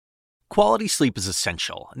Quality sleep is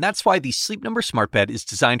essential, and that's why the Sleep Number Smart Bed is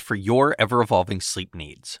designed for your ever-evolving sleep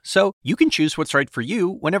needs. So you can choose what's right for you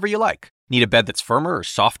whenever you like. Need a bed that's firmer or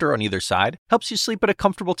softer on either side? Helps you sleep at a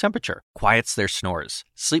comfortable temperature. Quiets their snores.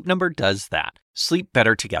 Sleep Number does that. Sleep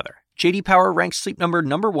better together. J.D. Power ranks Sleep Number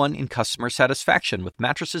 #1 in customer satisfaction with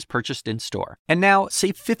mattresses purchased in-store. And now,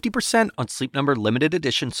 save 50% on Sleep Number limited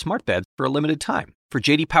edition smart beds for a limited time. For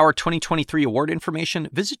J.D. Power 2023 award information,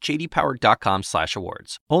 visit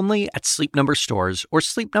jdpower.com/awards. Only at Sleep Number stores or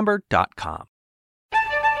sleepnumber.com.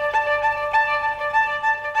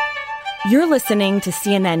 You're listening to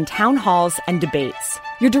CNN Town Halls and Debates,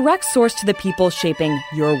 your direct source to the people shaping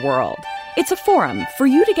your world. It's a forum for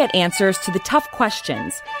you to get answers to the tough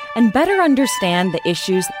questions and better understand the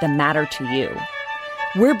issues that matter to you.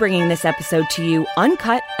 We're bringing this episode to you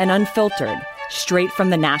uncut and unfiltered, straight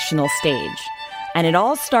from the national stage. And it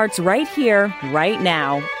all starts right here, right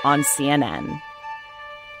now, on CNN.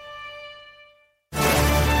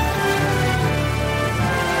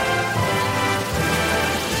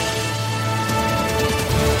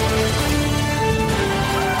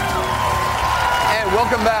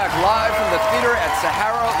 Welcome back, live from the theater at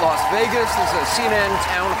Sahara, Las Vegas. This is a CNN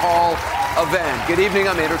Town Hall event. Good evening,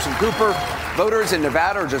 I'm Anderson Cooper. Voters in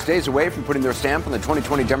Nevada are just days away from putting their stamp on the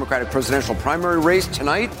 2020 Democratic presidential primary race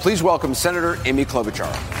tonight. Please welcome Senator Amy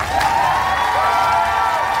Klobuchar.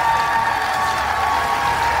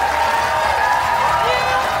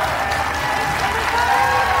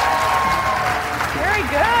 Very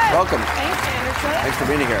good. Welcome. Thanks, Anderson. Thanks for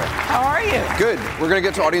being here. How are you? Good. We're going to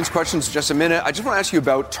get to audience questions in just a minute. I just want to ask you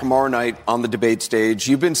about tomorrow night on the debate stage.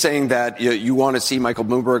 You've been saying that you want to see Michael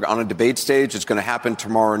Bloomberg on a debate stage. It's going to happen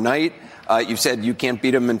tomorrow night. You've said you can't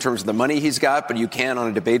beat him in terms of the money he's got, but you can on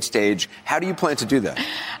a debate stage. How do you plan to do that?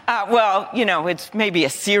 Well, it's maybe a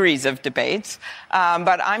series of debates,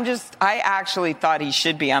 but I actually thought he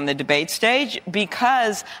should be on the debate stage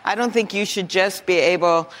because I don't think you should just be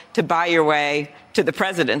able to buy your way to the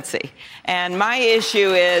presidency. And my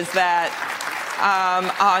issue is that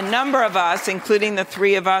a number of us, including the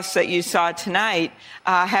three of us that you saw tonight,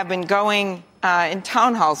 have been going in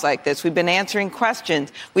town halls like this. We've been answering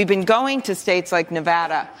questions. We've been going to states like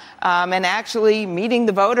Nevada and actually meeting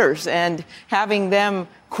the voters and having them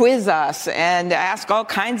quiz us and ask all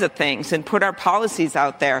kinds of things and put our policies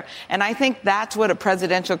out there. And I think that's what a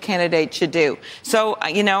presidential candidate should do. So,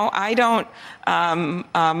 I don't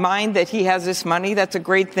mind that he has this money. That's a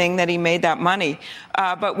great thing that he made that money.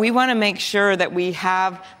 But we want to make sure that we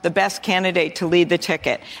have the best candidate to lead the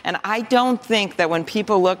ticket. And I don't think that when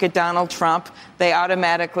people look at Donald Trump, they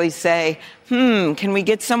automatically say, can we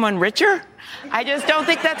get someone richer? I just don't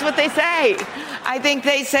think that's what they say. I think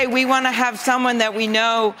they say we want to have someone that we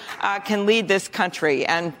know can lead this country.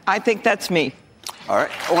 And I think that's me. All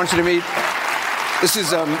right. I want you to meet. This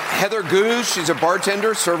is Heather Guz. She's a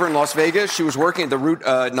bartender, server in Las Vegas. She was working at the Route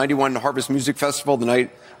 91 Harvest Music Festival the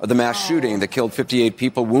night of the mass shooting that killed 58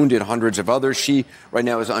 people, wounded hundreds of others. She right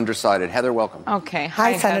now is undecided. Heather, welcome. Okay.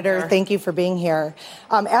 Hi, Senator. Heather. Thank you for being here.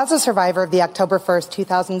 As a survivor of the October 1st,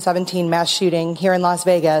 2017 mass shooting here in Las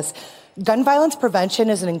Vegas, gun violence prevention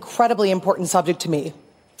is an incredibly important subject to me.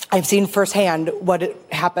 I've seen firsthand what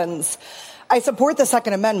happens. I support the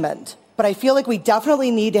Second Amendment, but I feel like we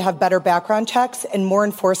definitely need to have better background checks and more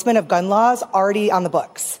enforcement of gun laws already on the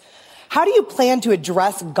books. How do you plan to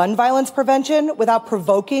address gun violence prevention without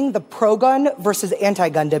provoking the pro-gun versus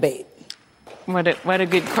anti-gun debate? What a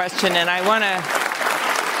good question. And I want to,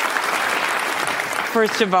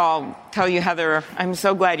 first of all, tell you, Heather, I'm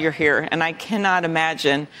so glad you're here. And I cannot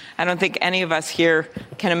imagine, I don't think any of us here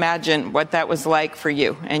can imagine what that was like for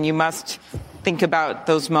you. And you must think about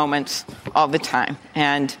those moments all the time.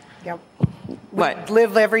 And yep. What?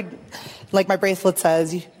 Live like my bracelet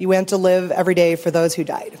says, you went to live every day for those who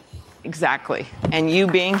died. Exactly. And you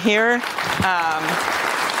being here,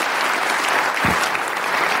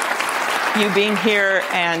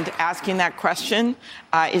 and asking that question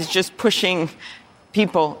is just pushing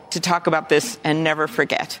people to talk about this and never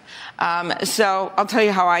forget. So I'll tell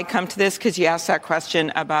you how I come to this, because you asked that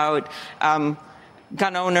question about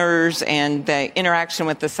gun owners and the interaction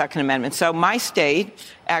with the Second Amendment. So my state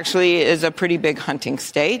actually is a pretty big hunting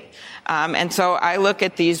state. And so I look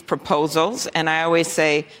at these proposals and I always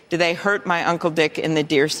say, do they hurt my Uncle Dick in the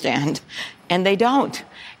deer stand? And they don't.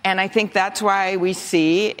 And I think that's why we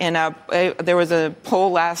see there was a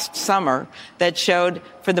poll last summer that showed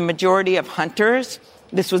for the majority of hunters,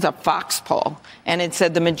 this was a Fox poll, and it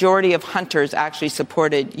said the majority of hunters actually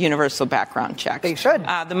supported universal background checks. They should.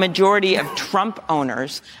 The majority of Trump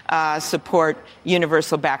owners support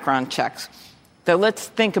universal background checks. So let's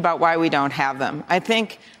think about why we don't have them. I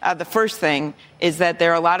think the first thing is that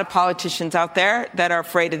there are a lot of politicians out there that are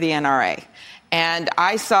afraid of the NRA. And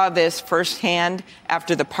I saw this firsthand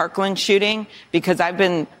after the Parkland shooting because I've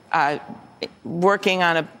been working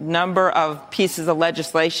on a number of pieces of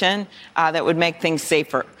legislation that would make things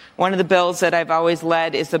safer. One of the bills that I've always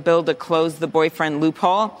led is a bill to close the boyfriend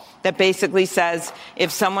loophole that basically says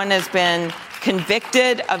if someone has been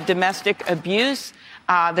convicted of domestic abuse,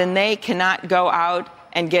 then they cannot go out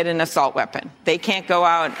and get an assault weapon. They can't go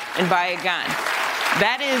out and buy a gun.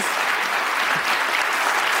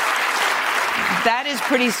 That is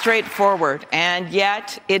pretty straightforward, and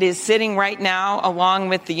yet it is sitting right now along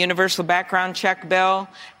with the universal background check bill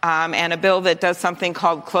and a bill that does something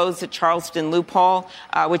called Close the Charleston Loophole,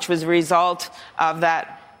 which was a result of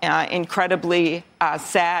that incredibly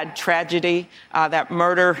sad tragedy, that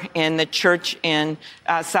murder in the church in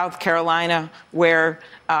South Carolina where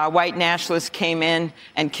white nationalists came in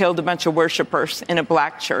and killed a bunch of worshipers in a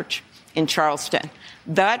black church in Charleston.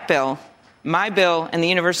 That bill, my bill, and the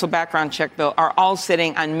universal background check bill are all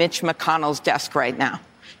sitting on Mitch McConnell's desk right now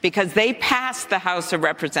because they passed the House of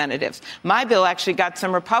Representatives. My bill actually got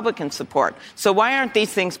some Republican support. So why aren't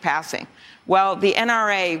these things passing? Well, the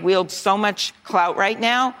NRA wields so much clout right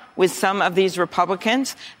now with some of these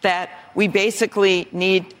Republicans that we basically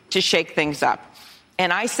need to shake things up.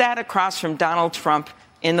 And I sat across from Donald Trump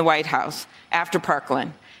in the White House after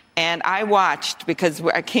Parkland, and I watched because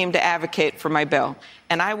I came to advocate for my bill,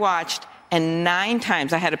 and I watched, and 9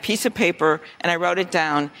 times, I had a piece of paper and I wrote it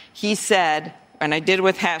down, he said, and I did it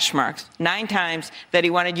with hash marks, 9 times that he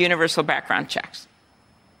wanted universal background checks.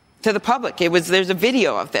 To the public. There's a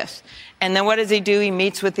video of this. And then what does he do? He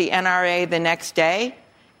meets with the NRA the next day,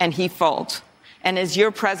 and he folds. And as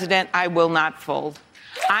your president, I will not fold.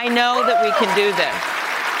 I know that we can do this.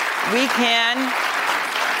 We can,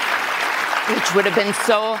 which would have been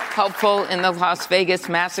so helpful in the Las Vegas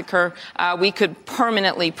massacre. We could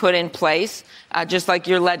permanently put in place, just like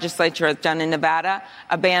your legislature has done in Nevada,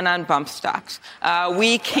 a ban on bump stocks.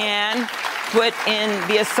 We can put in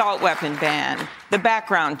the assault weapon ban, the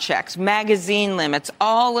background checks, magazine limits,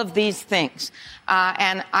 all of these things.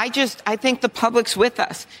 And I think the public's with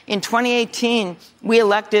us. In 2018, we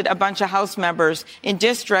elected a bunch of House members in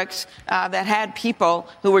districts that had people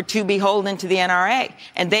who were too beholden to the NRA.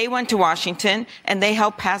 And they went to Washington and they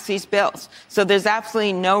helped pass these bills. So there's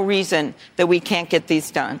absolutely no reason that we can't get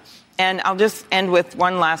these done. And I'll just end with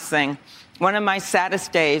one last thing. One of my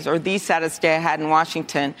saddest days, or the saddest day I had in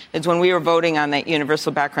Washington, is when we were voting on that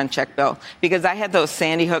universal background check bill, because I had those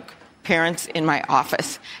Sandy Hook parents in my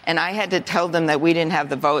office, and I had to tell them that we didn't have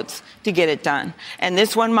the votes to get it done. And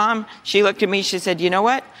this one mom, she looked at me, she said, you know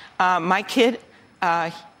what, my kid,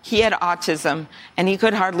 he had autism, and he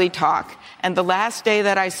could hardly talk. And the last day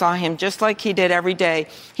that I saw him, just like he did every day,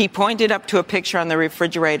 he pointed up to a picture on the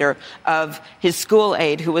refrigerator of his school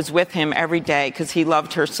aide who was with him every day because he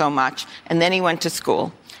loved her so much. And then he went to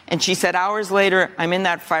school. And she said, hours later, I'm in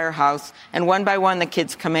that firehouse, and one by one the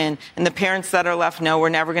kids come in, and the parents that are left know we're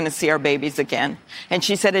never going to see our babies again. And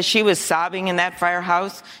she said as she was sobbing in that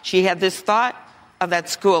firehouse, she had this thought of that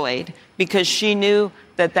school aide because she knew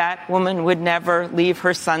that that woman would never leave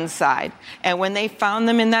her son's side. And when they found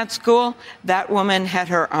them in that school, that woman had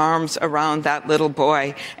her arms around that little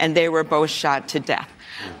boy, and they were both shot to death.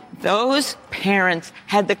 Those parents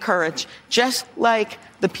had the courage, just like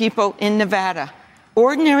the people in Nevada,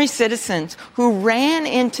 ordinary citizens who ran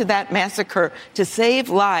into that massacre to save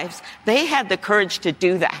lives. They had the courage to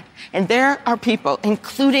do that. And there are people,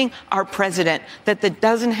 including our president, that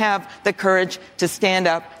doesn't have the courage to stand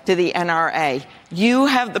up to the NRA. You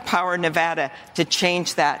have the power, Nevada, to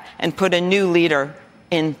change that and put a new leader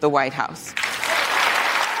in the White House.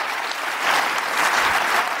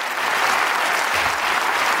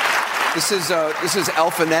 This is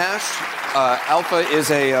Alpha Nash. Alpha is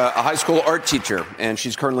a high school art teacher, and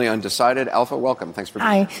she's currently undecided. Alpha, welcome. Thanks for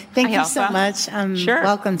being here. Hi. Thank you Alpha. so much. Sure.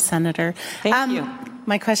 Welcome, Senator. Thank you.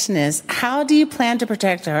 My question is, how do you plan to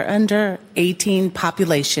protect our under 18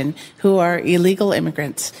 population who are illegal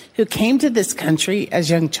immigrants who came to this country as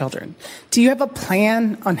young children? Do you have a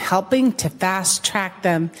plan on helping to fast track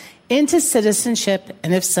them into citizenship?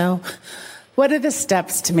 And if so, what are the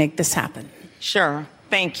steps to make this happen? Sure.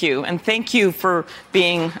 Thank you. And thank you for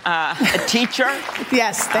being a teacher.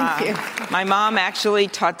 Yes, thank you. My mom actually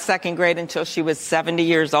taught second grade until she was 70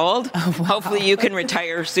 years old. Oh, wow. Hopefully you can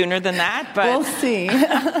retire sooner than that. But, we'll see.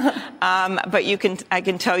 But I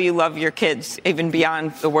can tell you love your kids, even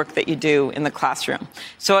beyond the work that you do in the classroom.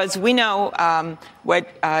 So as we know, what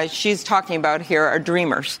she's talking about here are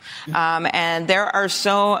dreamers. And there are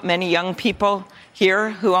so many young people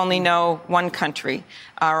here who only know one country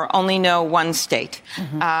or only know one state.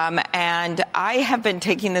 And I have been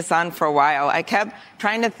taking this on for a while. I kept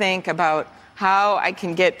trying to think about how I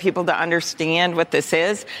can get people to understand what this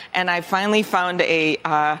is. And I finally found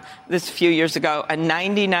this few years ago, a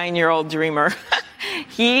 99-year-old dreamer.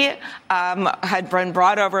 He had been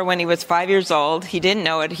brought over when he was 5 years old. He didn't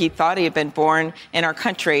know it. He thought he had been born in our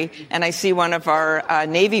country. And I see one of our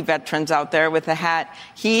Navy veterans out there with a hat.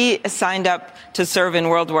 He signed up to serve in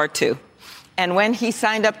World War II. And when he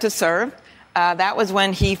signed up to serve, that was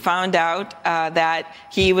when he found out that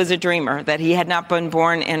he was a dreamer, that he had not been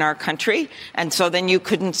born in our country, and so then you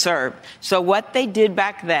couldn't serve. So what they did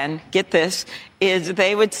back then, get this, is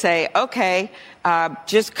they would say, okay,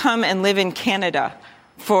 just come and live in Canada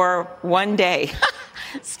for one day.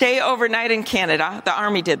 Stay overnight in Canada. The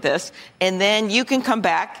Army did this. And then you can come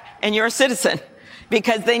back and you're a citizen.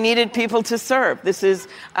 Because they needed people to serve. This is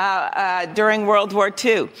during World War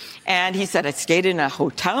II. And he said, I stayed in a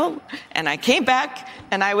hotel, and I came back,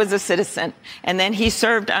 and I was a citizen. And then he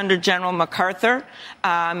served under General MacArthur.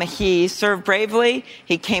 He served bravely.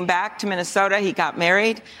 He came back to Minnesota. He got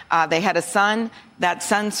married. They had a son. That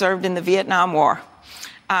son served in the Vietnam War.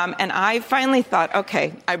 And I finally thought,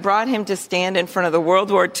 okay, I brought him to stand in front of the World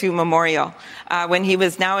War II memorial when he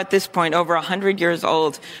was now at this point over 100 years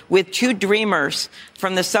old with two dreamers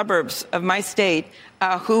from the suburbs of my state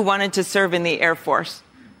who wanted to serve in the Air Force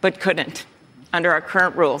but couldn't under our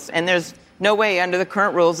current rules. And there's no way under the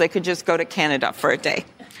current rules they could just go to Canada for a day.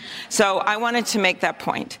 So I wanted to make that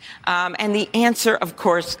point. And the answer, of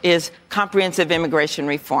course, is comprehensive immigration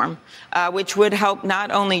reform, which would help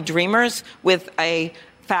not only dreamers with a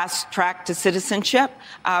fast track to citizenship,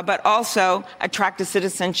 but also a track to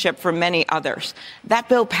citizenship for many others. That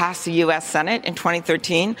bill passed the U.S. Senate in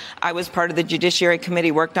 2013. I was part of the Judiciary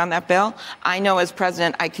Committee, worked on that bill. I know as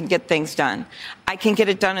president I can get things done. I can get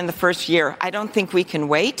it done in the first year. I don't think we can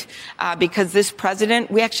wait because this president,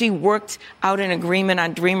 we actually worked out an agreement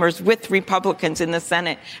on Dreamers with Republicans in the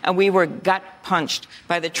Senate, and we were gut punched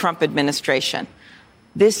by the Trump administration.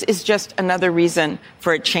 This is just another reason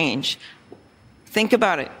for a change. Think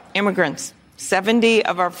about it. Immigrants. 70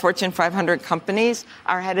 of our Fortune 500 companies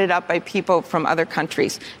are headed up by people from other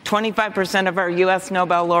countries. 25% of our U.S.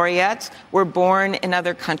 Nobel laureates were born in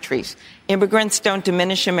other countries. Immigrants don't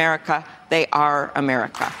diminish America. They are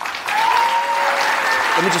America.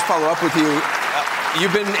 Let me just follow up with you.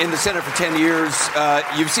 You've been in the Senate for 10 years.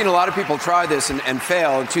 You've seen a lot of people try this and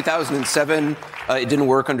fail. In 2007, it didn't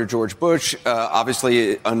work under George Bush.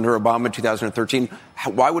 Obviously, under Obama, 2013.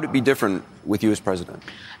 Why would it be different with you as president?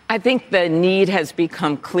 I think the need has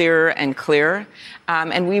become clearer and clearer.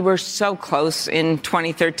 And we were so close in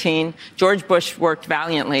 2013. George Bush worked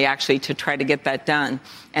valiantly, actually, to try to get that done.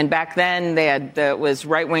 And back then, it was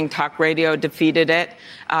right-wing talk radio defeated it.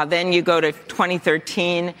 Then you go to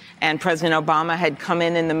 2013, and President Obama had come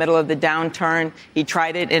in the middle of the downturn. He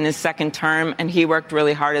tried it in his second term, and he worked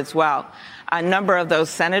really hard as well. A number of those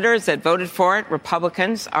senators that voted for it,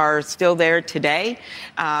 Republicans, are still there today.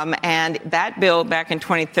 And that bill back in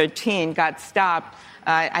 2013 got stopped.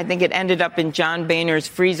 I think it ended up in John Boehner's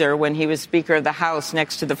freezer when he was Speaker of the House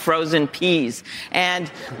next to the frozen peas.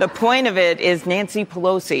 And the point of it is Nancy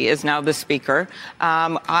Pelosi is now the Speaker.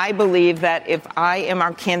 I believe that if I am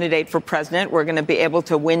our candidate for president, we're going to be able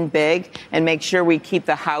to win big and make sure we keep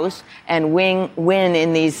the House and win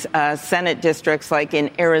in these Senate districts like in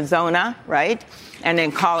Arizona, right, and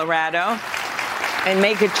in Colorado, and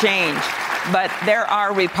make a change. But there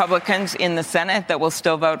are Republicans in the Senate that will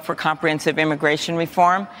still vote for comprehensive immigration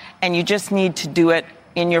reform, and you just need to do it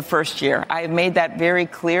in your first year. I have made that very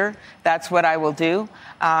clear. That's what I will do,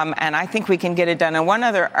 and I think we can get it done. And one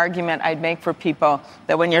other argument I'd make for people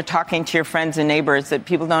that when you're talking to your friends and neighbors, that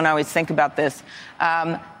people don't always think about this,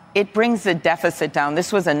 it brings the deficit down.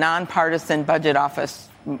 This was a nonpartisan budget office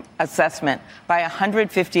assessment by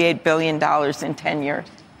 $158 billion in 10 years.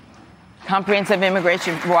 Comprehensive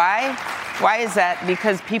immigration. Why? Why is that?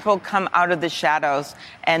 Because people come out of the shadows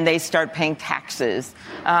and they start paying taxes.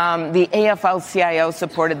 The AFL-CIO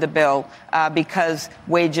supported the bill because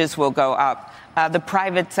wages will go up. The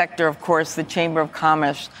private sector, of course, the Chamber of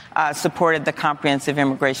Commerce supported the comprehensive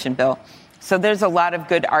immigration bill. So there's a lot of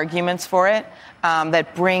good arguments for it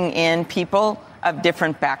that bring in people of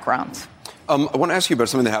different backgrounds. I want to ask you about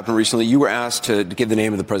something that happened recently. You were asked to give the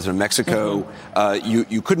name of the president of Mexico.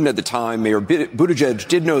 Mm-hmm. You couldn't at the time. Mayor Buttigieg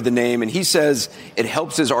did know the name, and he says it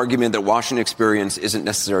helps his argument that Washington experience isn't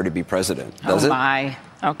necessary to be president. Does it? Oh, my.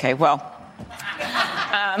 Okay, well.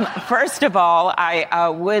 First of all, I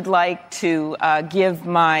would like to give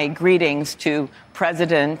my greetings to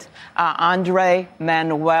President Andrés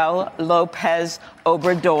Manuel López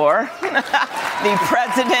Obrador, the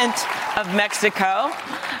President of Mexico.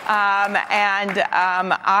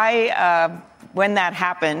 When that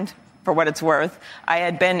happened, for what it's worth, I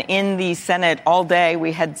had been in the Senate all day.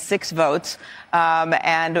 We had 6 votes,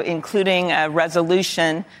 and including a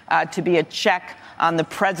resolution to be a check on the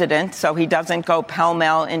president so he doesn't go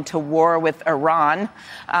pell-mell into war with Iran.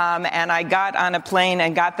 And I got on a plane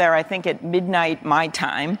and got there, I think, at midnight my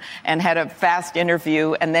time, and had a fast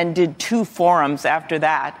interview, and then did 2 forums after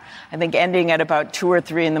that, I think ending at about 2 or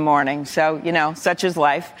 3 in the morning. So, such is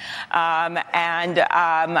life. And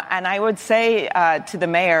I would say to the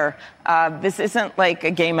mayor, this isn't like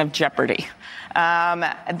a game of Jeopardy.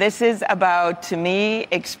 This is about, to me,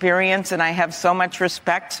 experience, and I have so much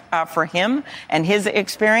respect for him and his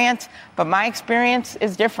experience, but my experience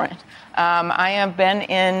is different. I have been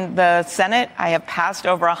in the Senate. I have passed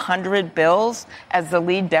over 100 bills as the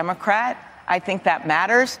lead Democrat. I think that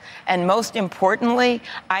matters. And most importantly,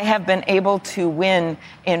 I have been able to win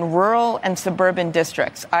in rural and suburban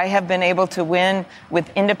districts. I have been able to win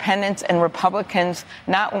with independents and Republicans,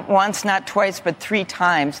 not once, not twice, but 3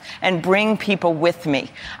 times, and bring people with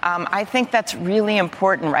me. I think that's really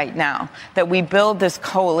important right now, that we build this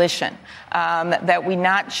coalition, that we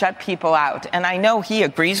not shut people out. And I know he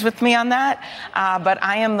agrees with me on that, but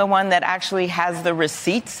I am the one that actually has the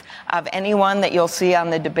receipts of anyone that you'll see on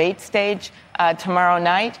the debate stage tomorrow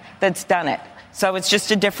night that's done it. So it's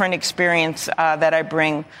just a different experience that I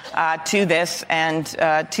bring to this and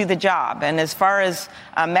to the job. And as far as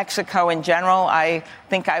Mexico in general, I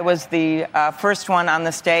think I was the first one on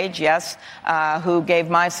the stage, yes, who gave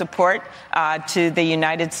my support to the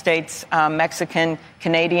United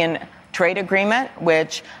States-Mexican-Canadian trade agreement,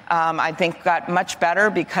 which I think got much better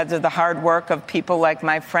because of the hard work of people like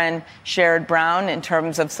my friend Sherrod Brown in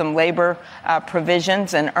terms of some labor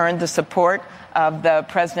provisions, and earned the support of the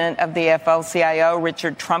president of the AFL-CIO,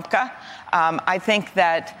 Richard Trumka. I think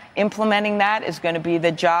that implementing that is going to be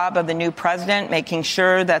the job of the new president, making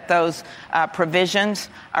sure that those provisions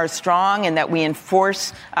are strong and that we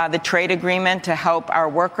enforce the trade agreement to help our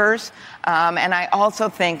workers. And I also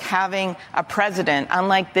think having a president,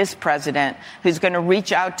 unlike this president, who's going to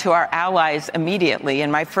reach out to our allies immediately.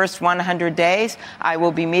 In my first 100 days, I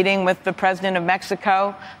will be meeting with the president of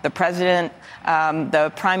Mexico, the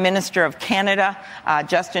prime minister of Canada,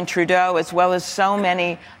 Justin Trudeau, as well as so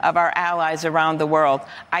many of our allies around the world.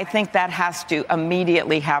 I think that has to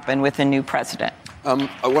immediately happen with a new president.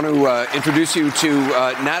 I want to introduce you to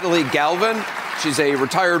Natalie Galvin. She's a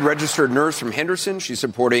retired registered nurse from Henderson. She's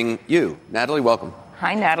supporting you. Natalie, welcome.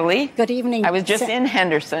 Hi, Natalie. Good evening. I was just in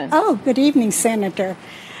Henderson. Oh, good evening, Senator.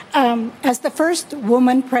 As the first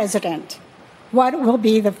woman president, what will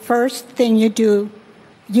be the first thing you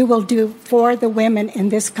will do for the women in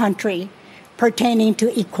this country pertaining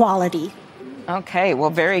to equality? Okay,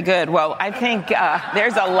 well, very good. Well, I think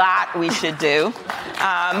there's a lot we should do.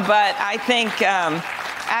 But I think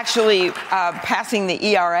actually passing the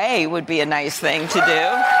ERA would be a nice thing to do.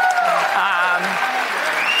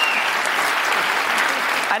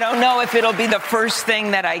 I don't know if it'll be the first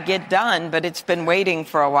thing that I get done, but it's been waiting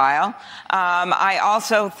for a while. I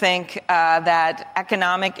also think that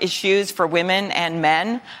economic issues for women and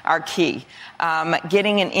men are key.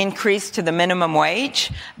 Getting an increase to the minimum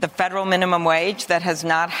wage, the federal minimum wage that has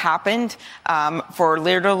not happened for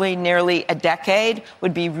literally nearly a decade,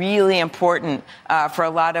 would be really important for a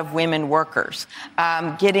lot of women workers.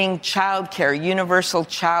 Getting childcare, universal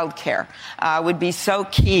childcare, would be so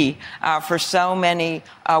key for so many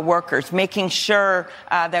workers. Making sure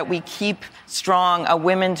that we keep strong a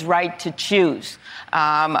women's right to choose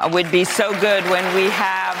would be so good when we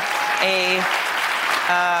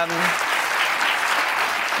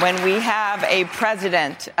have a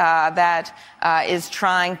president that is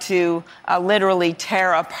trying to literally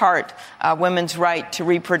tear apart women's right to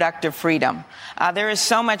reproductive freedom. There is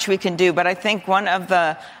so much we can do, but I think one of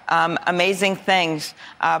the amazing things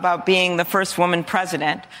about being the first woman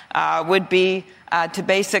president would be to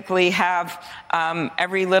basically have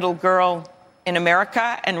every little girl in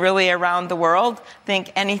America and really around the world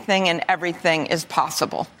think anything and everything is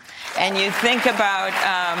possible. And you think about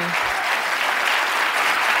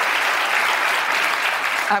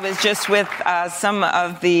I was just with some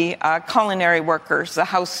of the culinary workers, the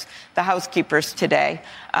housekeepers today.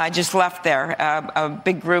 I just left there, a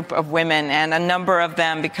big group of women, and a number of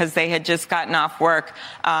them, because they had just gotten off work,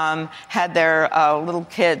 had their little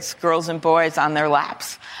kids, girls and boys, on their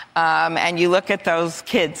laps. And you look at those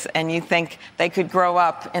kids and you think they could grow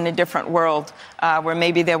up in a different world where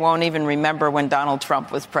maybe they won't even remember when Donald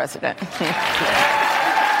Trump was president. If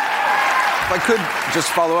I could just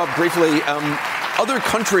follow up briefly, other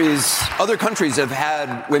countries have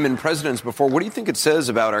had women presidents before. What do you think it says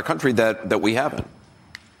about our country that we haven't?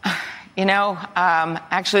 You know,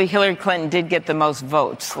 actually, Hillary Clinton did get the most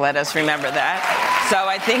votes. Let us remember that. So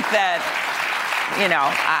I think that, you know,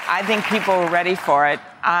 I think people are ready for it.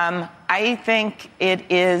 I think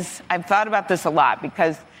it is. I've thought about this a lot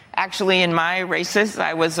because actually in my races,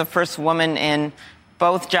 I was the first woman in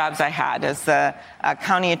both jobs I had as the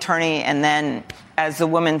county attorney and then as the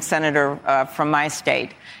woman senator from my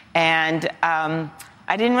state. And I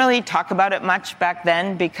didn't really talk about it much back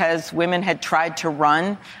then because women had tried to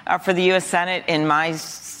run for the U.S. Senate in my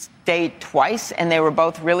state twice, and they were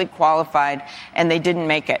both really qualified, and they didn't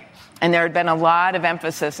make it. And there had been a lot of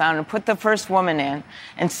emphasis on put the first woman in.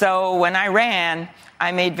 And so when I ran,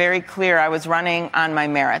 I made very clear I was running on my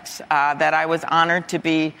merits, that I was honored to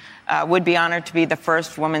be, would be honored to be the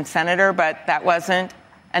first woman senator, but that wasn't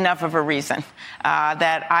enough of a reason.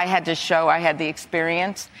 That I had to show I had the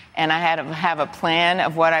experience and I had to have a plan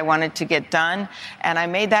of what I wanted to get done. And I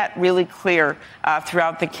made that really clear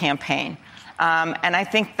throughout the campaign. And I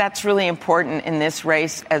think that's really important in this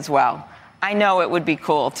race as well. I know it would be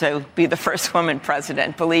cool to be the first woman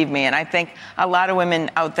president, believe me. And I think a lot of women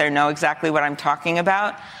out there know exactly what I'm talking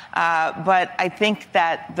about. But I think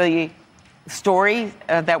that the story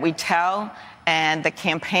that we tell and the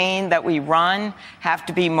campaign that we run have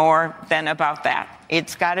to be more than about that.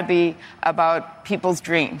 It's got to be about people's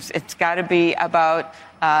dreams. It's got to be about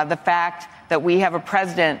the fact that we have a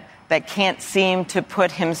president that can't seem to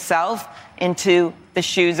put himself into the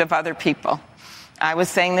shoes of other people. I was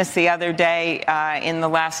saying this the other day in the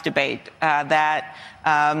last debate, that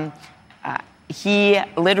he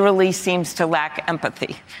literally seems to lack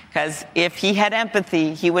empathy. Because if he had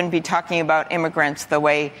empathy, he wouldn't be talking about immigrants the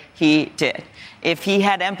way he did. If he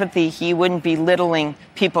had empathy, he wouldn't be belittling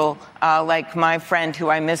people like my friend who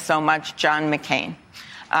I miss so much, John McCain.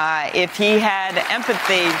 If he had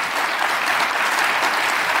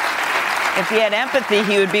empathy,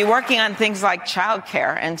 he would be working on things like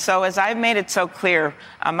childcare. And so as I've made it so clear,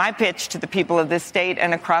 my pitch to the people of this state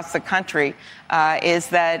and across the country is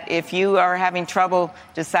that if you are having trouble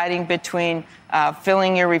deciding between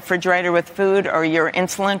filling your refrigerator with food or your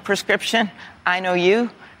insulin prescription, I know you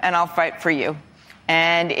and I'll fight for you.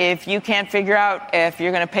 And if you can't figure out if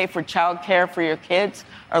you're going to pay for childcare for your kids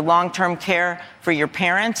or long-term care for your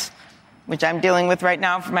parents, which I'm dealing with right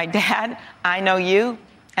now for my dad, I know you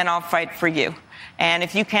and I'll fight for you. And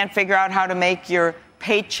if you can't figure out how to make your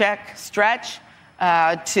paycheck stretch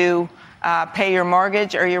to pay your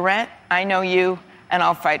mortgage or your rent, I know you and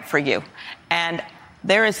I'll fight for you. And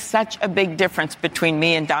there is such a big difference between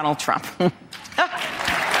me and Donald Trump. One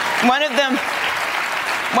of them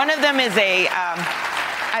is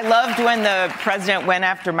I loved when the president went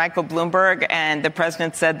after Michael Bloomberg, and the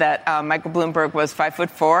president said that Michael Bloomberg was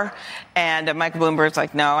 5'4", and Michael Bloomberg's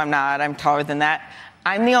like, no, I'm not. I'm taller than that.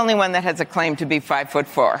 I'm the only one that has a claim to be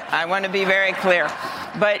 5'4". I want to be very clear.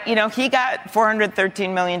 But, you know, he got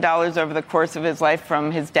 $413 million over the course of his life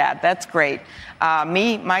from his dad. That's great.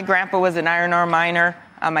 My grandpa was an iron ore miner.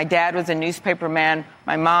 My dad was a newspaper man.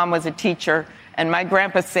 My mom was a teacher. And my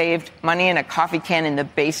grandpa saved money in a coffee can in the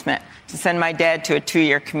basement to send my dad to a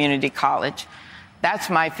 2-year community college. That's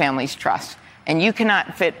my family's trust. And you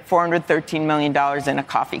cannot fit $413 million in a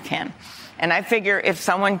coffee can. And I figure if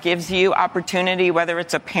someone gives you opportunity, whether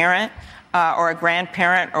it's a parent or a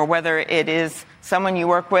grandparent or whether it is someone you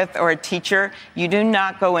work with or a teacher, you do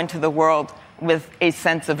not go into the world with a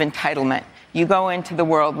sense of entitlement. You go into the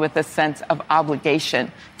world with a sense of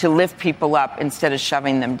obligation to lift people up instead of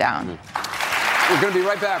shoving them down. We're going to be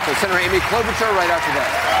right back with Senator Amy Klobuchar right after that.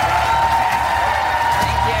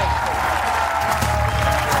 Thank you.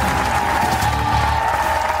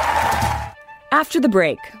 After the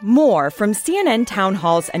break, more from CNN town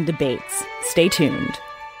halls and debates. Stay tuned.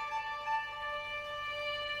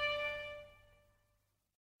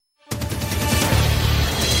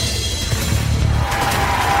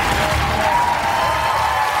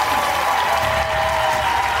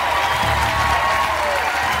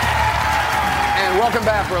 Welcome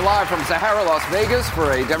back We're live from Sahara, Las Vegas for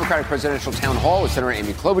a Democratic presidential town hall with Senator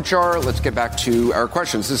Amy Klobuchar. Let's get back to our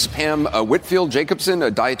questions. This is Pam Whitfield Jacobson, a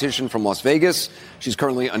dietitian from Las Vegas. She's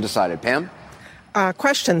currently undecided. Pam?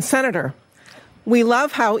 Question, Senator. We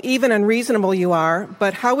love how even and reasonable you are,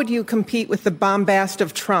 but how would you compete with the bombast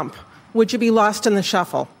of Trump? Would you be lost in the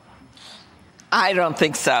shuffle? I don't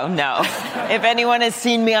think so, no. If anyone has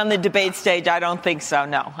seen me on the debate stage, I don't think so,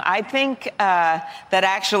 no. I think that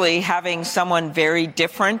actually having someone very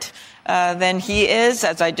different than he is,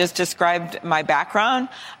 as I just described my background,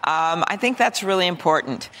 I think that's really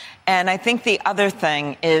important. And I think the other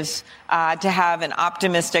thing is to have an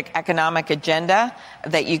optimistic economic agenda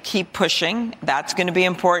that you keep pushing. That's going to be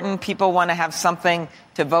important. People want to have something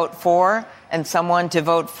to vote for and someone to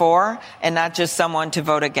vote for and not just someone to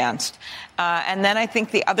vote against. And then I think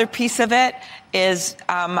the other piece of it is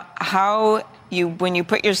how when you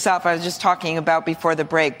put yourself, I was just talking about before the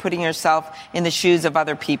break, putting yourself in the shoes of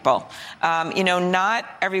other people. Not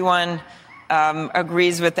everyone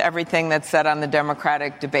agrees with everything that's said on the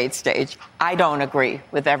Democratic debate stage. I don't agree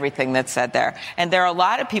with everything that's said there. And there are a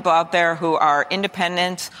lot of people out there who are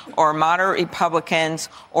independents or moderate Republicans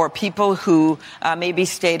or people who maybe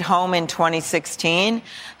stayed home in 2016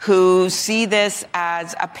 who see this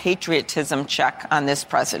as a patriotism check on this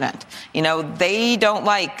president. They don't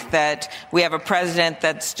like that we have a president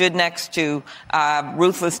that stood next to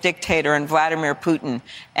ruthless dictator and Vladimir Putin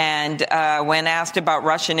and when asked about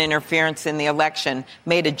Russian interference in the election,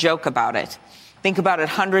 made a joke about it. Think about it.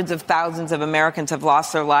 Hundreds of thousands of Americans have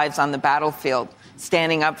lost their lives on the battlefield,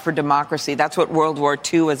 standing up for democracy. That's what World War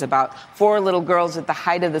II was about. 4 little girls at the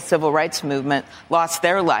height of the civil rights movement lost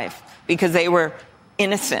their life because they were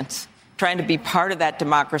innocents, trying to be part of that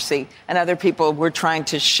democracy, and other people were trying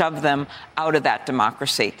to shove them out of that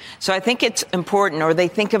democracy. So I think it's important, or they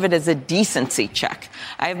think of it as a decency check.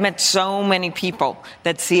 I have met so many people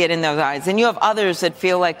that see it in those eyes. And you have others that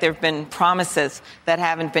feel like there have been promises that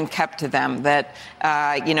haven't been kept to them, that,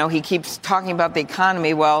 he keeps talking about the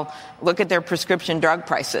economy. Well, look at their prescription drug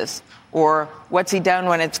prices, or what's he done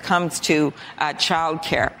when it comes to child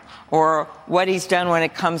care, or what he's done when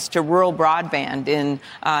it comes to rural broadband in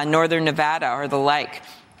northern Nevada or the like.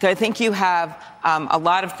 So I think you have a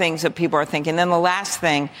lot of things that people are thinking. Then the last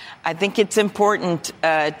thing, I think it's important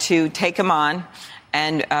to take him on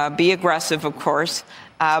and be aggressive, of course.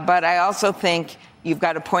 But I also think you've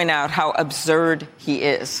got to point out how absurd he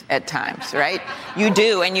is at times, right? You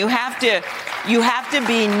do. And you have to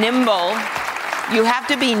be nimble. You have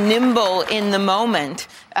to be nimble in the moment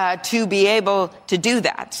to be able to do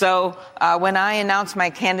that. So when I announced my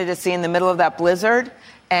candidacy in the middle of that blizzard,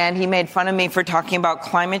 and he made fun of me for talking about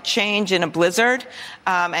climate change in a blizzard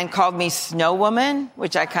and called me Snow Woman,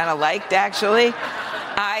 which I kind of liked, actually,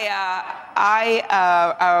 I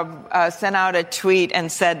sent out a tweet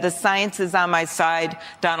and said, the science is on my side,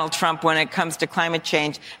 Donald Trump, when it comes to climate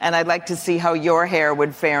change, and I'd like to see how your hair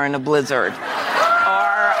would fare in a blizzard.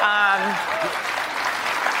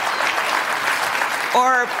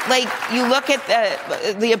 Or, like, you look at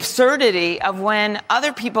the absurdity of when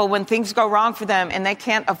other people, when things go wrong for them and they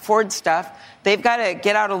can't afford stuff, they've got to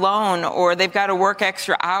get out a loan, or they've got to work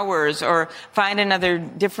extra hours, or find another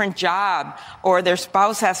different job, or their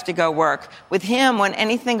spouse has to go work. With him, when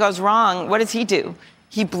anything goes wrong, what does he do?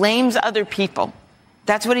 He blames other people.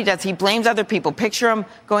 That's what he does. He blames other people. Picture him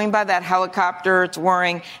going by that helicopter, it's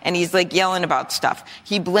whirring, and he's like yelling about stuff.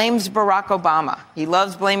 He blames Barack Obama. He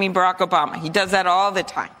loves blaming Barack Obama. He does that all the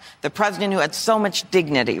time. The president who had so much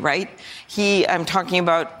dignity, right? I'm talking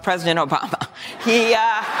about President Obama. He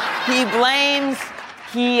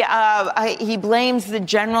blames the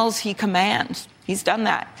generals he commands. He's done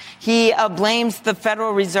that. He blames the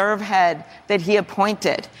Federal Reserve head that he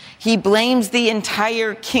appointed. He blames the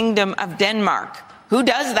entire kingdom of Denmark. Who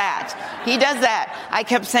does that? He does that. I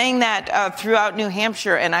kept saying that throughout New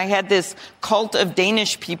Hampshire, and I had this cult of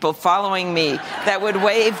Danish people following me that would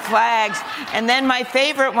wave flags. And then my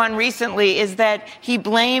favorite one recently is that he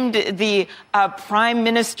blamed the Prime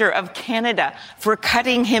Minister of Canada for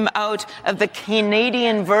cutting him out of the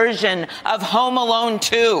Canadian version of Home Alone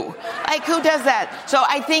 2. Like, who does that? So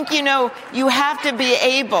I think, you have to be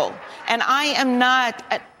able, and I am not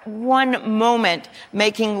at one moment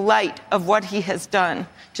making light of what he has done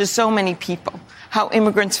to so many people, how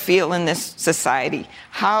immigrants feel in this society,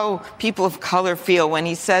 how people of color feel when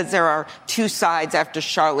he says there are 2 sides after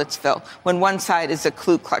Charlottesville. When one side is the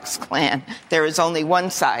Ku Klux Klan, there is only one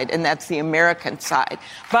side, and that's the American side.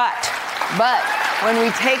 But when we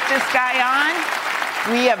take this guy on,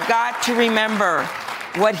 we have got to remember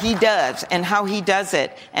what he does and how he does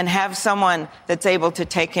it, and have someone that's able to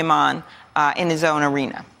take him on in his own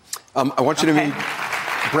arena. I want you to meet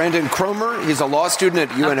Brandon Cromer. He's a law student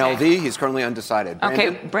at UNLV. Okay. He's currently undecided.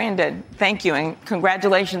 Brandon? Okay, Brandon, thank you, and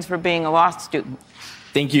congratulations for being a law student.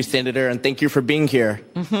 Thank you, Senator, and thank you for being here.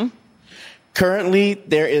 Mm-hmm. Currently,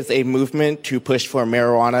 there is a movement to push for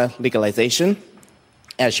marijuana legalization.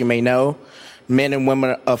 As you may know, men and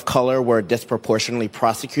women of color were disproportionately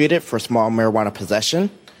prosecuted for small marijuana possession.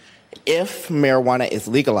 If marijuana is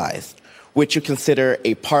legalized, would you consider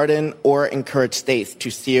a pardon or encourage states to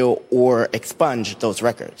seal or expunge those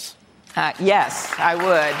records? Yes, I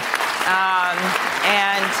would.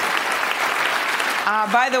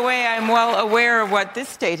 By the way, I'm well aware of what this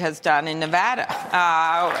state has done in Nevada,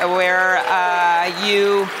 where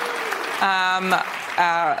you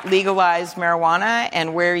legalized marijuana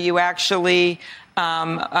and where you actually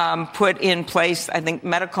put in place, I think,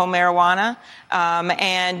 medical marijuana.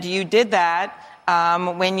 And you did that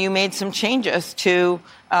when you made some changes to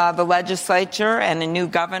the legislature and a new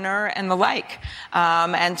governor and the like.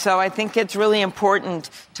 And so I think it's really important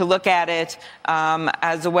to look at it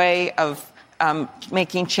as a way of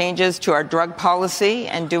making changes to our drug policy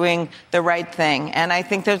and doing the right thing. And I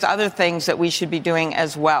think there's other things that we should be doing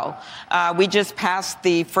as well. We just passed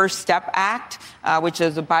the First Step Act, which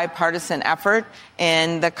is a bipartisan effort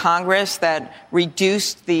in the Congress that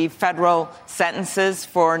reduced the federal sentences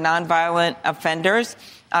for nonviolent offenders,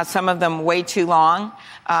 some of them way too long.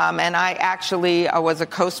 And I actually was a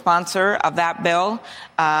co-sponsor of that bill.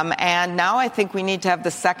 And now I think we need to have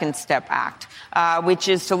the Second Step Act, which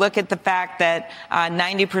is to look at the fact that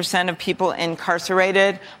 90% of people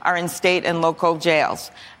incarcerated are in state and local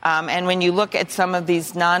jails. And when you look at some of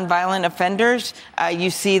these nonviolent offenders, you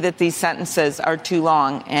see that these sentences are too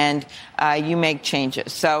long and you make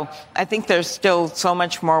changes. So I think there's still so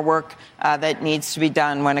much more work that needs to be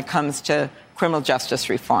done when it comes to criminal justice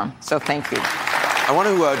reform. So thank you. I want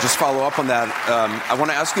to just follow up on that. I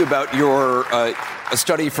want to ask you about your a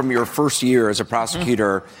study from your first year as a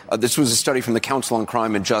prosecutor. This was a study from the Council on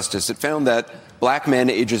Crime and Justice. It found that black men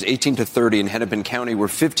ages 18 to 30 in Hennepin County were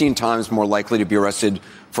 15 times more likely to be arrested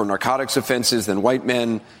for narcotics offenses than white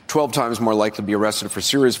men, 12 times more likely to be arrested for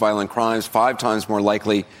serious violent crimes, 5 times more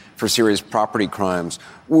likely for serious property crimes.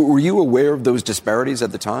 Were you aware of those disparities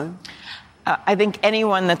at the time? I think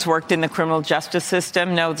anyone that's worked in the criminal justice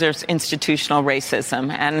system knows there's institutional racism.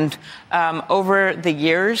 And over the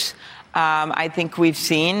years, I think we've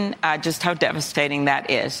seen just how devastating that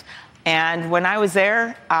is. And when I was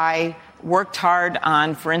there, I worked hard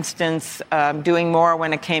on, for instance, doing more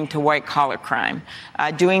when it came to white-collar crime,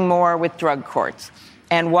 doing more with drug courts.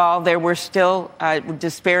 And while there were still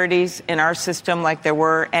disparities in our system like there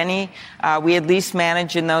were any, we at least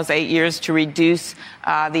managed in those 8 years to reduce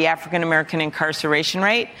the African-American incarceration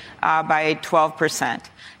rate by 12%.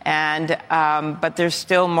 But there's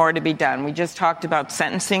still more to be done. We just talked about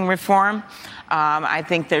sentencing reform. I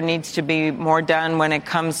think there needs to be more done when it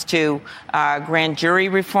comes to grand jury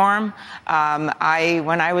reform.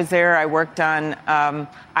 When I was there, I worked on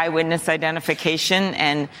eyewitness identification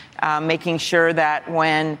and making sure that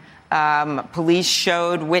when police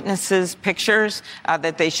showed witnesses pictures,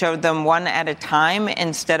 that they showed them one at a time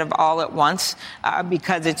instead of all at once,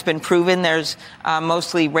 because it's been proven there's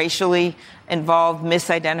mostly racially involved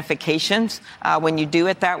misidentifications when you do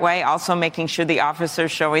it that way. Also making sure the officer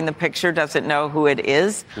showing the picture doesn't know who it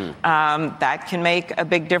is. That can make a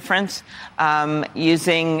big difference.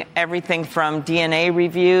 Using everything from DNA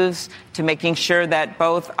reviews to making sure that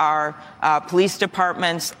both our police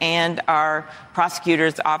departments and our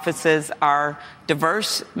prosecutors' offices are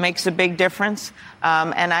diverse makes a big difference.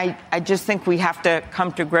 And I just think we have to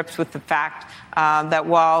come to grips with the fact that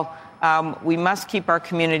while we must keep our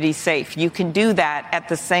communities safe, you can do that at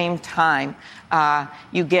the same time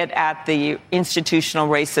you get at the institutional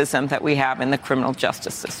racism that we have in the criminal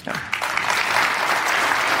justice system.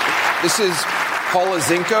 This is Paula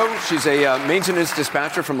Zinko. She's a maintenance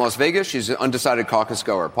dispatcher from Las Vegas. She's an undecided caucus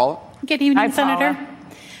goer. Paula? Good evening, Hi, Senator. Paula.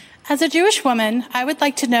 As a Jewish woman, I would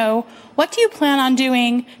like to know, what do you plan on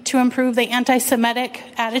doing to improve the anti-Semitic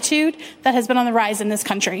attitude that has been on the rise in this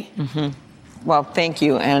country? Mm-hmm. Well, thank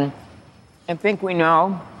you. And I think we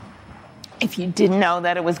know, if you didn't know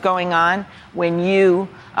that it was going on, when you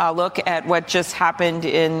look at what just happened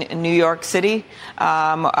in New York City,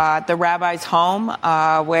 at the rabbi's home,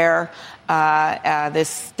 where this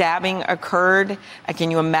stabbing occurred.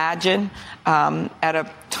 Can you imagine at a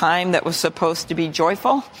time that was supposed to be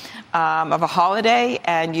joyful, of a holiday,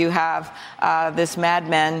 and you have this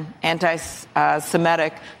madman,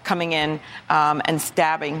 anti-Semitic, coming in and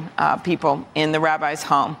stabbing people in the rabbi's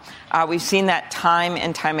home. We've seen that time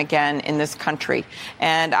and time again in this country.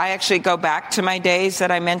 And I actually go back to my days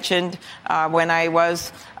that I mentioned when I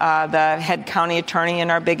was the head county attorney in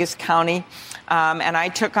our biggest county. And I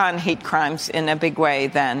took on hate crimes in a big way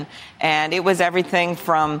then. And it was everything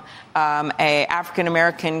from a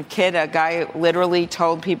African-American kid, a guy literally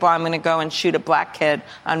told people, I'm going to go and shoot a black kid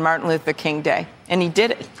on Martin Luther King Day. And he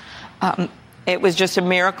did it. It was just a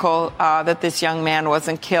miracle that this young man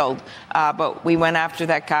wasn't killed. But we went after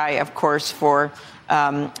that guy, of course, for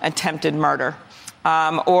attempted murder.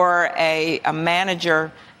 Or a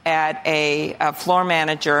manager at a floor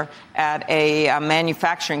manager at a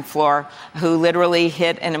manufacturing floor who literally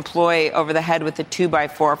hit an employee over the head with a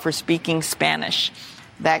 2x4 for speaking Spanish.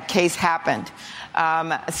 That case happened.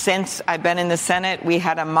 Since I've been in the Senate, we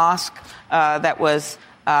had a mosque that was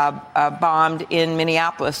bombed in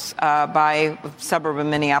Minneapolis, by suburb of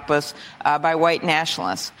Minneapolis, by white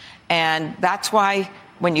nationalists. And that's why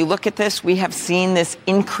when you look at this, we have seen this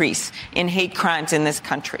increase in hate crimes in this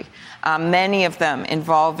country. Many of them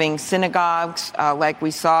involving synagogues, like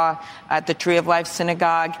we saw at the Tree of Life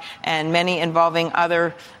Synagogue, and many involving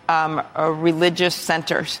other religious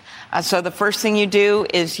centers. So the first thing you do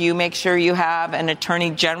is you make sure you have an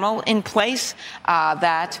attorney general in place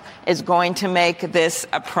that is going to make this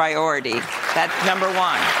a priority. That's number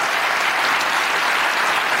one.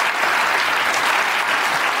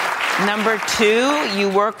 Number two, you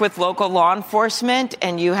work with local law enforcement,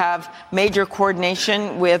 and you have major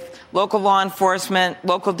coordination with local law enforcement,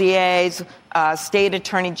 local DAs, state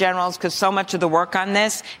attorney generals, because so much of the work on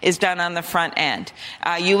this is done on the front end.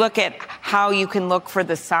 You look at how you can look for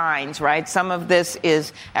the signs, right? Some of this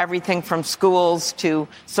is everything from schools to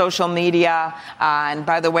social media. And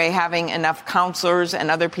by the way, having enough counselors and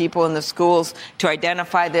other people in the schools to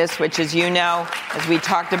identify this, which, as you know, as we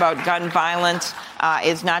talked about gun violence,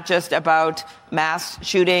 is not just about mass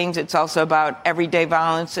shootings. It's also about everyday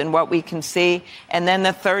violence and what we can see. And then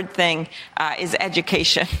the third thing is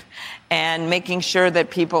education and making sure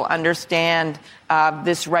that people understand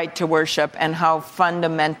this right to worship and how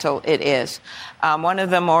fundamental it is. One of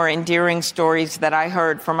the more endearing stories that I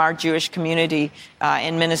heard from our Jewish community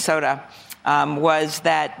in Minnesota was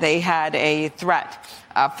that they had a threat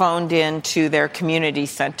phoned in to their community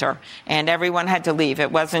center, and everyone had to leave.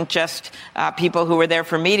 It wasn't just people who were there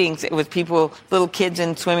for meetings. It was people, little kids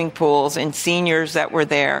in swimming pools and seniors that were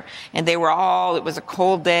there. And they were all, it was a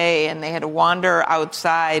cold day, and they had to wander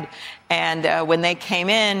outside. And when they came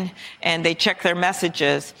in and they checked their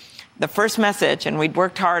messages, the first message, and we'd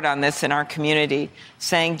worked hard on this in our community,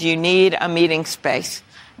 saying, do you need a meeting space,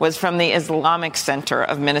 was from the Islamic Center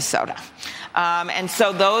of Minnesota. And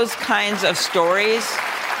so those kinds of stories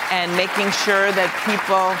and making sure that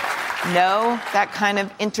people know that kind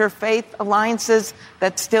of interfaith alliances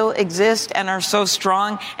that still exist and are so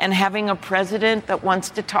strong, and having a president that wants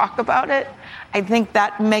to talk about it, I think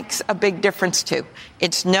that makes a big difference too.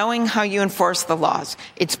 It's knowing how you enforce the laws.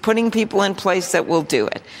 It's putting people in place that will do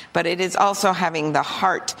it. But it is also having the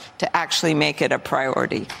heart to actually make it a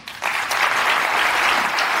priority.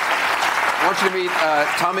 I want you to meet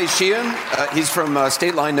Tommy Sheehan. He's from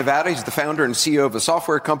State Line, Nevada. He's the founder and CEO of a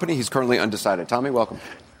software company. He's currently undecided. Tommy, welcome.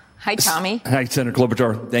 Hi, Tommy. Hi, Senator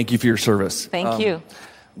Klobuchar. Thank you for your service. Thank you.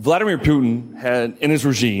 Vladimir Putin and his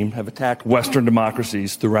regime have attacked Western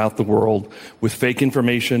democracies throughout the world with fake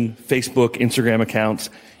information, Facebook, Instagram accounts,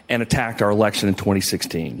 and attacked our election in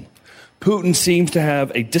 2016. Putin seems to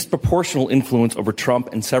have a disproportional influence over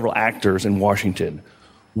Trump and several actors in Washington.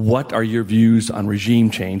 What are your views on regime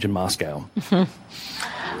change in Moscow?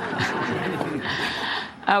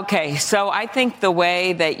 Okay, so I think the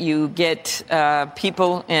way that you get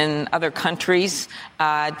people in other countries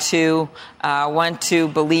to want to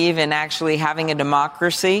believe in actually having a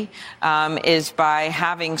democracy is by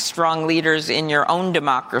having strong leaders in your own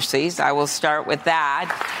democracies. I will start with that,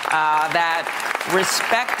 that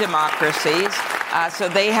respect democracies so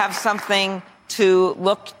they have something to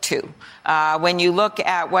look to. When you look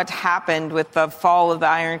at what happened with the fall of the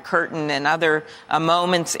Iron Curtain and other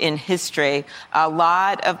moments in history, a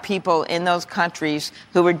lot of people in those countries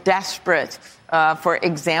who were desperate for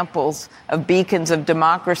examples of beacons of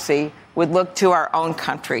democracy would look to our own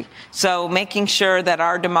country. So making sure that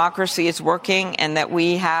our democracy is working and that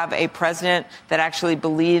we have a president that actually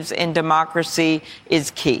believes in democracy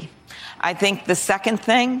is key. I think the second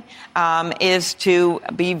thing is to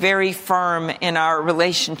be very firm in our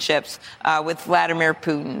relationships with Vladimir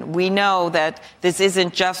Putin. We know that this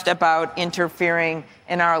isn't just about interfering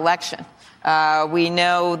in our election. We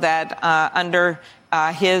know that under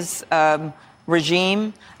his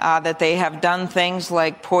regime, that they have done things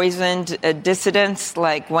like poisoned dissidents,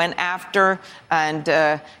 like went after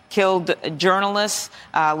and killed journalists,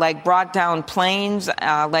 like brought down planes,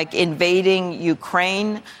 like invading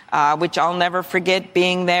Ukraine, which I'll never forget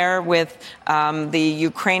being there with the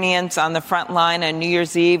Ukrainians on the front line on New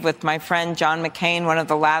Year's Eve with my friend John McCain, one of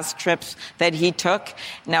the last trips that he took.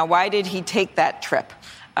 Now, why did he take that trip?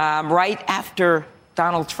 Right after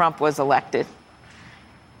Donald Trump was elected.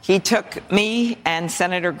 He took me and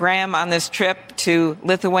Senator Graham on this trip to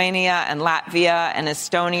Lithuania and Latvia and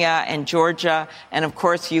Estonia and Georgia and, of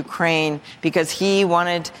course, Ukraine, because he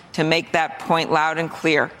wanted to make that point loud and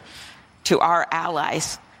clear to our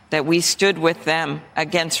allies that we stood with them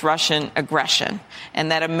against Russian aggression and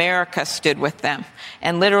that America stood with them.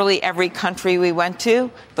 And literally every country we went to,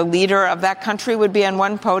 the leader of that country would be on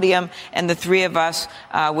one podium and the three of us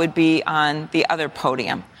would be on the other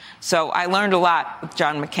podium. So I learned a lot with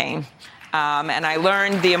John McCain, and I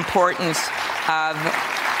learned the importance of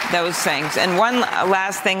those things. And one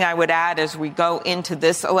last thing I would add as we go into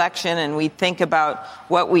this election and we think about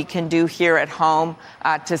what we can do here at home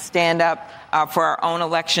to stand up for our own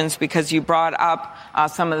elections, because you brought up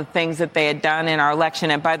some of the things that they had done in our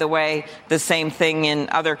election. And by the way, the same thing in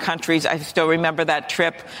other countries. I still remember that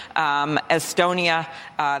trip. Estonia,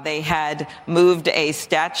 they had moved a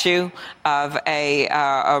statue of a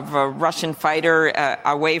Russian fighter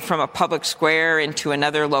away from a public square into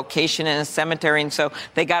another location in a cemetery. And so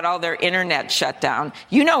they got all their internet shut down.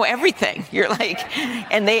 You know everything. You're like,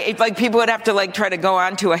 and they, like, people would have to like try to go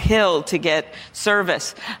onto a hill to get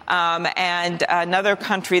service. And another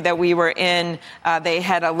country that we were in, they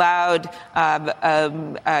had allowed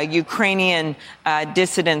Ukrainian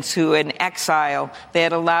dissidents who in exile, they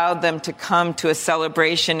had allowed them to come to a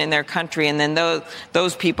celebration in their country, and then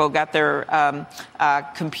those people got their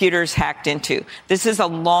computers hacked into. This is a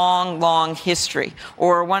long, long history.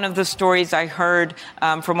 Or one of the stories I heard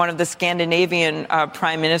from one of the Scandinavian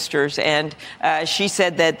prime ministers, and she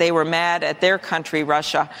said that they were mad at their country,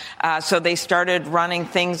 Russia, so they started running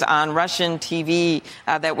things on Russian TV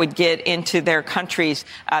that would get into their countries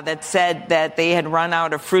that said that they had run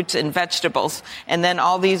out of fruits and vegetables. And then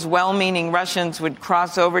all these well-meaning Russians would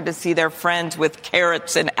cross over to see their friends with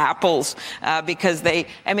carrots and apples because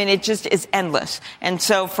it just is endless. And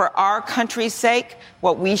so for our country's sake,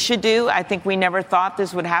 what we should do, I think we never thought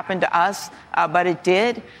this would happen to us, but it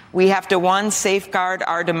did. We have to, one, safeguard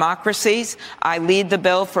our democracies. I lead the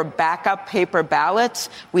bill for backup paper ballots.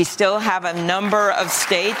 We still have a number of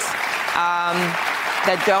states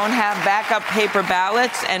that don't have backup paper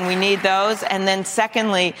ballots, and we need those. And then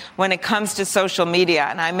secondly, when it comes to social media,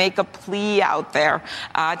 and I make a plea out there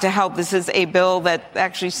to help. This is a bill that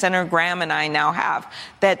actually Senator Graham and I now have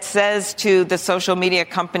that says to the social media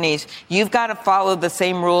companies, you've got to follow the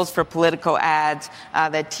same rules for political ads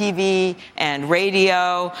that TV and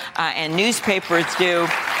radio and newspapers do,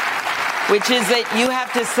 which is that you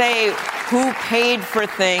have to say who paid for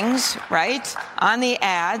things, right, on the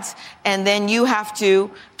ads, and then you have to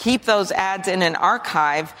keep those ads in an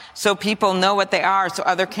archive so people know what they are, so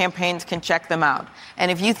other campaigns can check them out.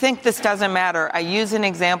 And if you think this doesn't matter, I use an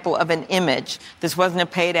example of an image. This wasn't a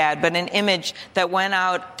paid ad, but an image that went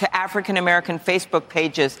out to African-American Facebook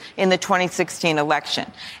pages in the 2016 election.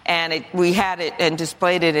 And we had it and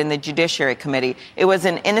displayed it in the Judiciary Committee. It was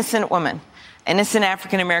an innocent woman. Innocent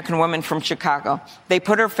African-American woman from Chicago. They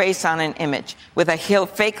put her face on an image with a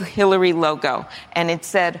fake Hillary logo, and it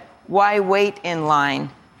said, "Why wait in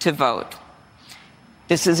line to vote?"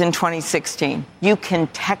 This is in 2016. You can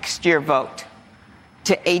text your vote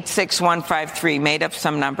to 86153, made up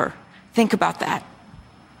some number. Think about that.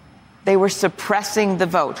 They were suppressing the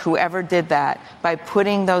vote, whoever did that, by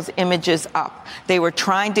putting those images up. They were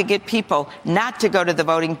trying to get people not to go to the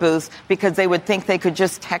voting booths because they would think they could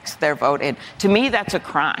just text their vote in. To me, that's a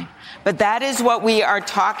crime. But that is what we are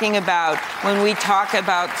talking about when we talk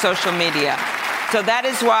about social media. So that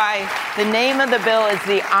is why the name of the bill is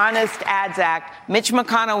the Honest Ads Act. Mitch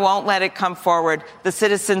McConnell won't let it come forward. The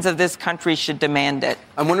citizens of this country should demand it.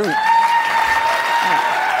 I'm wondering,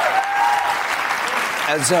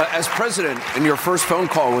 as president, in your first phone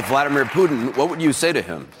call with Vladimir Putin, what would you say to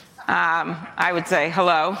him? I would say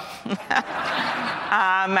hello.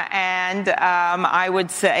 I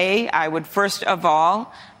would say, I would first of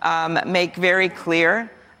all make very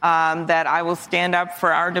clear that I will stand up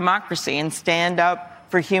for our democracy and stand up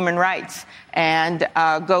for human rights and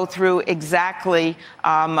go through exactly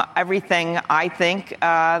everything I think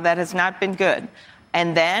that has not been good.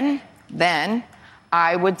 And then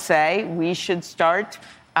I would say we should start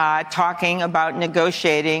talking about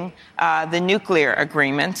negotiating the nuclear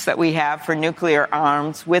agreements that we have for nuclear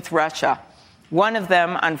arms with Russia. One of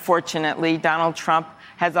them, unfortunately, Donald Trump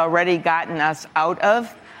has already gotten us out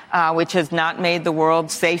of, which has not made the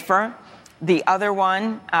world safer. The other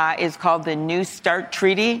one is called the New START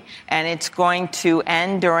Treaty, and it's going to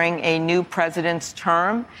end during a new president's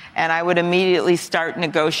term, and I would immediately start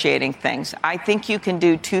negotiating things. I think you can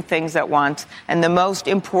do two things at once, and the most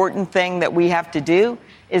important thing that we have to do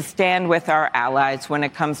is stand with our allies when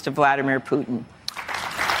it comes to Vladimir Putin.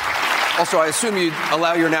 Also, I assume you'd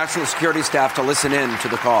allow your national security staff to listen in to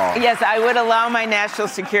the call. Yes, I would allow my national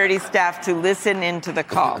security staff to listen into the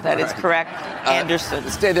call. That is correct, Anderson.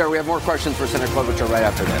 Stay there. We have more questions for Senator Klobuchar right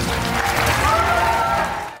after this.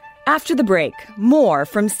 After the break, more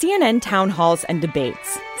from CNN town halls and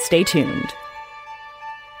debates. Stay tuned.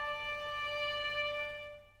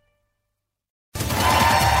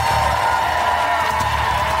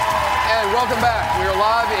 Welcome back. We are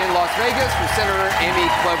live in Las Vegas with Senator Amy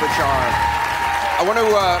Klobuchar.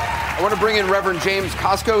 I want to bring in Reverend James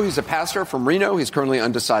Costco. He's a pastor from Reno. He's currently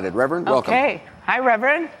undecided. Reverend, welcome. Okay. Hi,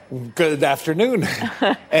 Reverend. Good afternoon.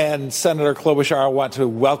 And Senator Klobuchar, I want to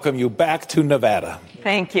welcome you back to Nevada.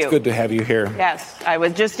 Thank you. It's good to have you here. Yes, I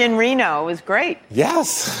was just in Reno. It was great.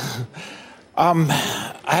 Yes. I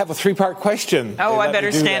have a three-part question. Oh, I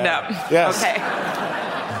better stand up. Yes. Okay.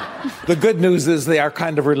 The good news is they are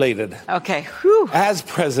kind of related. Okay. Whew. As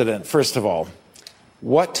president, first of all,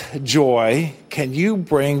 what joy can you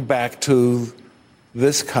bring back to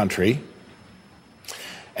this country?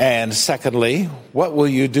 And secondly, what will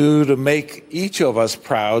you do to make each of us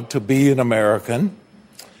proud to be an American?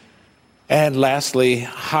 And lastly,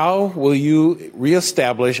 how will you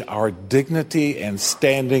reestablish our dignity and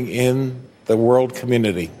standing in the world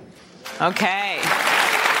community? Okay.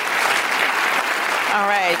 All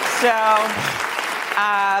right. So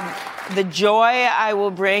the joy I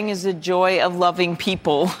will bring is the joy of loving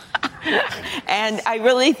people. And I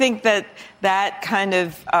really think that kind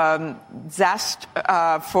of zest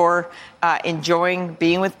for enjoying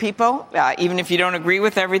being with people, even if you don't agree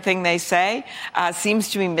with everything they say,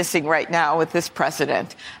 seems to be missing right now with this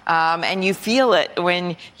president. And you feel it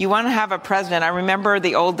when you want to have a president. I remember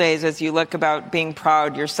the old days as you look about being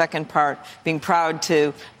proud, your second part, being proud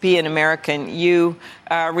to be an American. You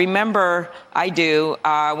remember, I do,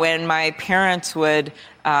 when my parents would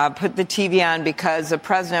put the TV on because the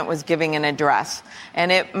president was giving an address.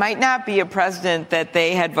 And it might not be a president that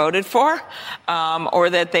they had voted for or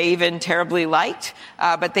that they even terribly liked,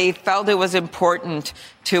 but they felt it was important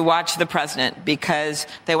to watch the president because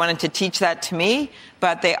they wanted to teach that to me,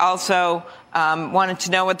 but they also wanted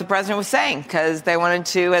to know what the president was saying because they wanted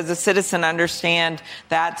to, as a citizen, understand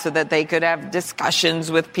that so that they could have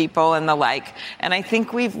discussions with people and the like. And I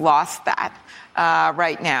think we've lost that.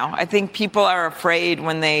 Right now. I think people are afraid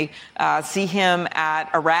when they see him at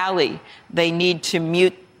a rally, they need to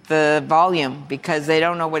mute the volume because they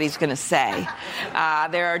don't know what he's going to say.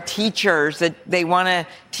 There are teachers that they want to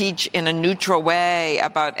teach in a neutral way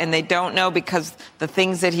about, and they don't know because the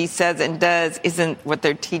things that he says and does isn't what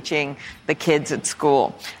they're teaching the kids at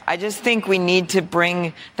school. I just think we need to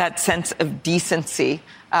bring that sense of decency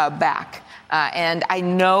back. And I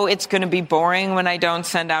know it's going to be boring when I don't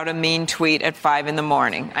send out a mean tweet at 5 a.m.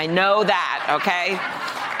 I know that, okay?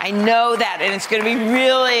 I know that. And it's going to be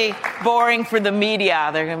really boring for the media.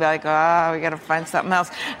 They're going to be like, oh, we got to find something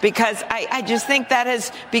else. Because I just think that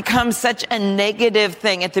has become such a negative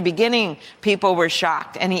thing. At the beginning, people were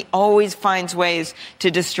shocked. And he always finds ways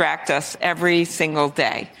to distract us every single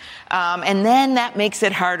day. And then that makes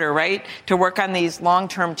it harder, right, to work on these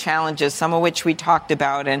long-term challenges, some of which we talked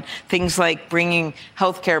about, and things like bringing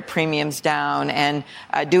healthcare premiums down and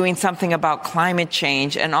doing something about climate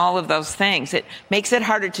change and all of those things. It makes it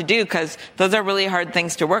harder to do because those are really hard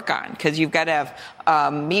things to work on because you've got to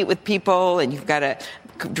have meet with people and you've got to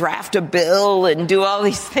draft a bill and do all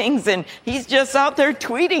these things, and he's just out there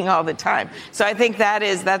tweeting all the time. So I think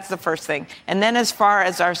that's the first thing. And then as far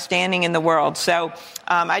as our standing in the world, so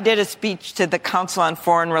I did a speech to the Council on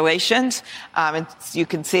Foreign Relations. You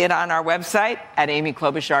can see it on our website at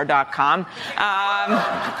amyklobuchar.com,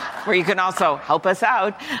 where you can also help us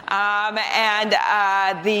out. And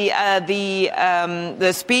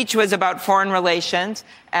the speech was about foreign relations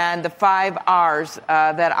and the 5 R's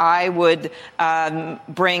that I would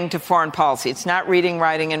bring to foreign policy. It's not reading,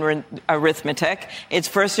 writing, and arithmetic. It's,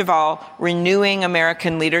 first of all, renewing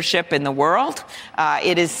American leadership in the world.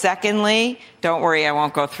 It is, secondly, don't worry, I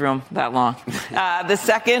won't go through them that long. The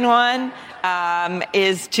second one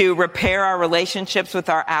is to repair our relationships with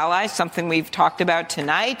our allies, something we've talked about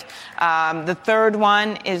tonight. The third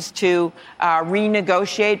one is to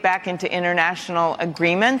renegotiate back into international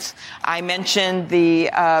agreements. I mentioned the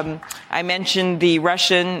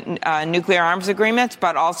Russian nuclear arms agreement,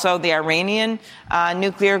 but also the Iranian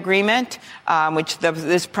nuclear agreement, which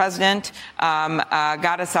this president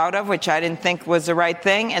got us out of, which I didn't think was the right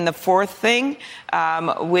thing. And the fourth thing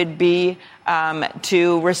would be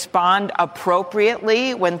to respond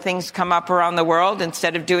appropriately when things come up around the world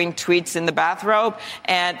instead of doing tweets in the bathrobe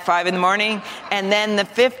at 5 a.m. And then the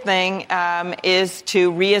fifth thing is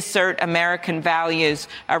to reassert American values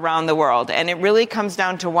around the world. And it really comes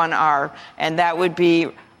down to one R, and that would be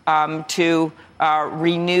to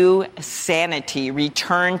renew sanity,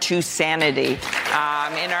 return to sanity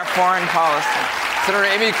in our foreign policy. Senator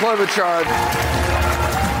Amy Klobuchar.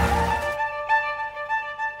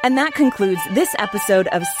 And that concludes this episode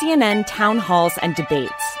of CNN Town Halls and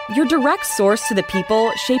Debates, your direct source to the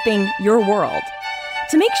people shaping your world.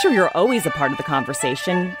 To make sure you're always a part of the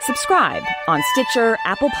conversation, subscribe on Stitcher,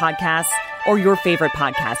 Apple Podcasts, or your favorite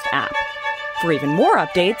podcast app. For even more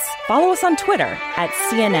updates, follow us on Twitter at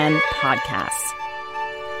CNN Podcasts.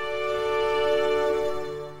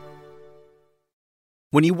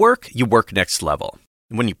 When you work next level.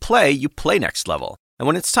 And when you play next level. And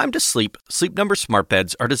when it's time to sleep, Sleep Number smart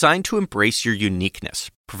beds are designed to embrace your uniqueness,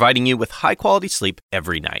 providing you with high-quality sleep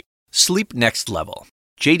every night. Sleep next level.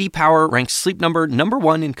 J.D. Power ranks Sleep Number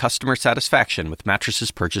 #1 in customer satisfaction with mattresses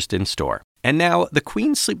purchased in-store. And now, the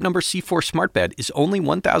Queen Sleep Number C4 smart bed is only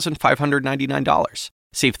 $1,599.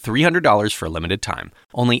 Save $300 for a limited time,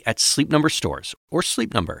 only at Sleep Number stores or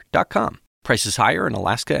sleepnumber.com. Prices higher in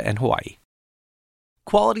Alaska and Hawaii.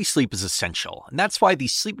 Quality sleep is essential, and that's why the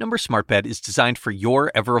Sleep Number smart bed is designed for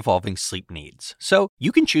your ever-evolving sleep needs. So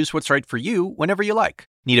you can choose what's right for you whenever you like.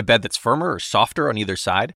 Need a bed that's firmer or softer on either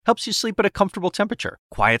side? Helps you sleep at a comfortable temperature.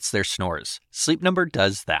 Quiets their snores. Sleep Number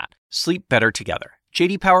does that. Sleep better together.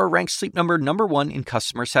 J.D. Power ranks Sleep Number #1 in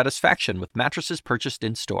customer satisfaction with mattresses purchased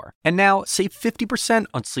in-store. And now, save 50%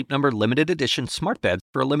 on Sleep Number limited edition smart beds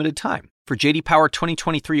for a limited time. For J.D. Power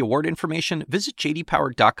 2023 award information, visit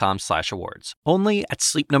jdpower.com/awards. Only at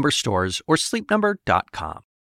Sleep Number stores or sleepnumber.com.